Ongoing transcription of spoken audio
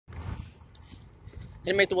and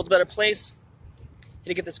to make the world a better place, and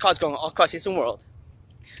to get this cause going all across the Eastern world.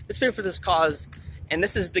 Let's pray for this cause, and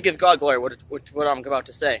this is to give God glory, what I'm about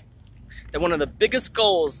to say. That one of the biggest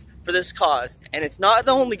goals for this cause, and it's not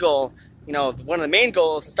the only goal, one of the main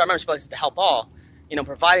goals in Star Membership Place is to help all,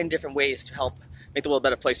 providing different ways to help make the world a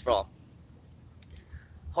better place for all.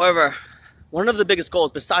 However, one of the biggest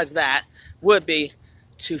goals besides that would be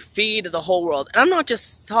to feed the whole world. And I'm not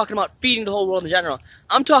just talking about feeding the whole world in general.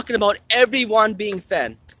 I'm talking about everyone being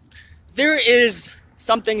fed. There is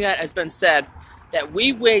something that has been said that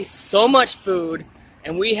we waste so much food,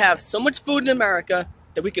 and we have so much food in America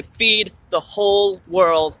that we could feed the whole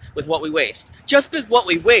world with what we waste. Just with what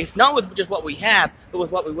we waste, not with just what we have, but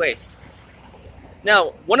with what we waste.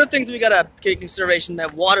 Now, one of the things we gotta take into consideration,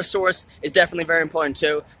 that water source is definitely very important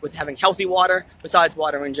too, with having healthy water besides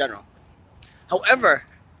water in general. However,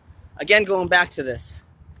 again, going back to this,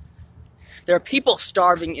 there are people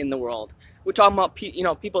starving in the world. We're talking about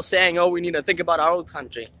people saying, oh, we need to think about our own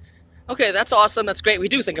country. Okay, that's awesome, that's great. We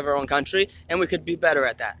do think of our own country, and we could be better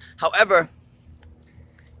at that. However,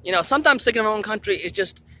 sometimes thinking of our own country is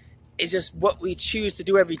just what we choose to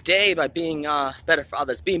do every day by being better for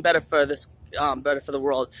others, being better for this, better for the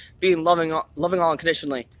world, being loving all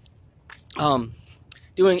unconditionally,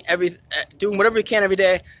 doing whatever we can every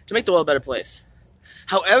day to make the world a better place.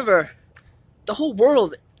 However, the whole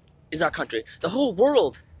world is our country. The whole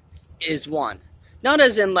world is one. Not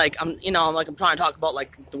as in I'm trying to talk about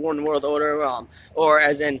the one world order, or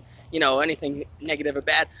as in anything negative or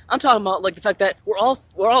bad. I'm talking about the fact that we're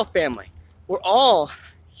all family. We're all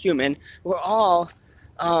human. We're all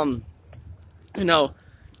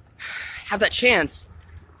have that chance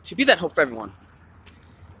to be that hope for everyone.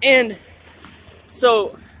 And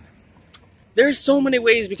so there's so many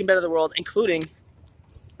ways we can better the world, including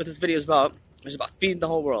what this video is about, which is about feeding the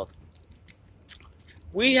whole world.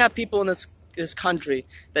 We have people in this country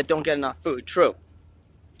that don't get enough food, true.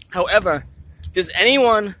 However, does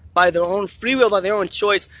anyone by their own free will, by their own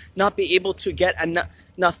choice, not be able to get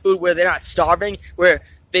enough food where they're not starving, where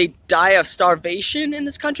they die of starvation in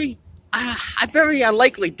this country? I very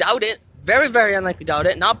unlikely doubt it. Very, very unlikely doubt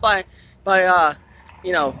it. Not by their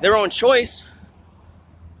own choice.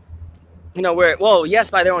 Yes,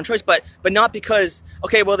 by their own choice, but not because,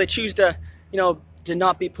 they choose to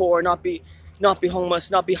not be poor, not be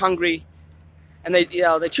homeless, not be hungry, and they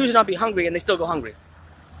choose to not be hungry, and they still go hungry.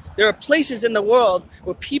 There are places in the world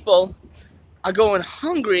where people are going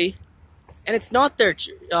hungry, and it's not their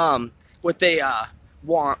what they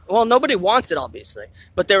want. Well, nobody wants it, obviously,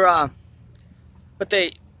 but they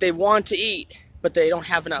want to eat, but they don't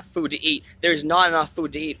have enough food to eat. There's not enough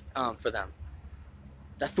food to eat for them.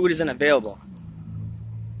 That food isn't available.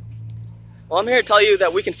 Well, I'm here to tell you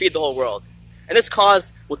that we can feed the whole world, and this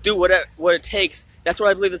cause will do what it takes. That's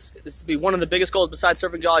what I believe this will be one of the biggest goals, besides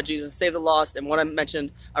serving God, Jesus, save the lost, and what I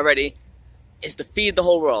mentioned already, is to feed the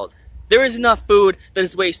whole world. There is enough food that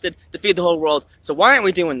is wasted to feed the whole world, so why aren't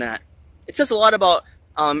we doing that? It says a lot about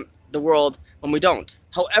the world when we don't.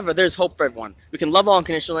 However, there's hope for everyone. We can love all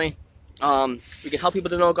unconditionally. We can help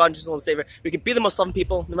people to know God, Jesus, and Savior. We can be the most loving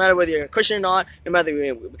people, no matter whether you're a Christian or not, no matter whether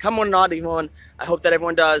you become one or not, even one. I hope that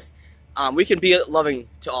everyone does. We can be loving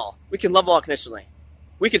to all. We can love all unconditionally.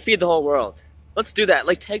 We can feed the whole world. Let's do that.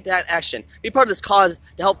 Take that action. Be part of this cause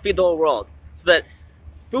to help feed the whole world, so that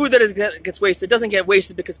food that gets wasted doesn't get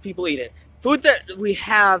wasted because people eat it. Food that we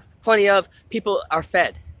have plenty of, people are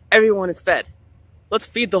fed. Everyone is fed. Let's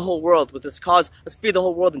feed the whole world with this cause. Let's feed the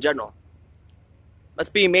whole world in general. Let's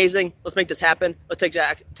be amazing. Let's make this happen. Let's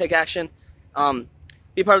take action.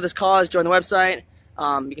 Be part of this cause. Join the website.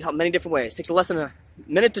 You can help many different ways. It takes less than a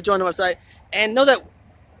minute to join the website. And know that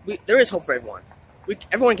there is hope for everyone.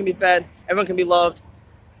 Everyone can be fed. Everyone can be loved.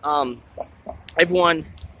 Everyone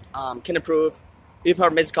can improve. Be a part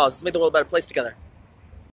of amazing cause. Let's make the world a better place together.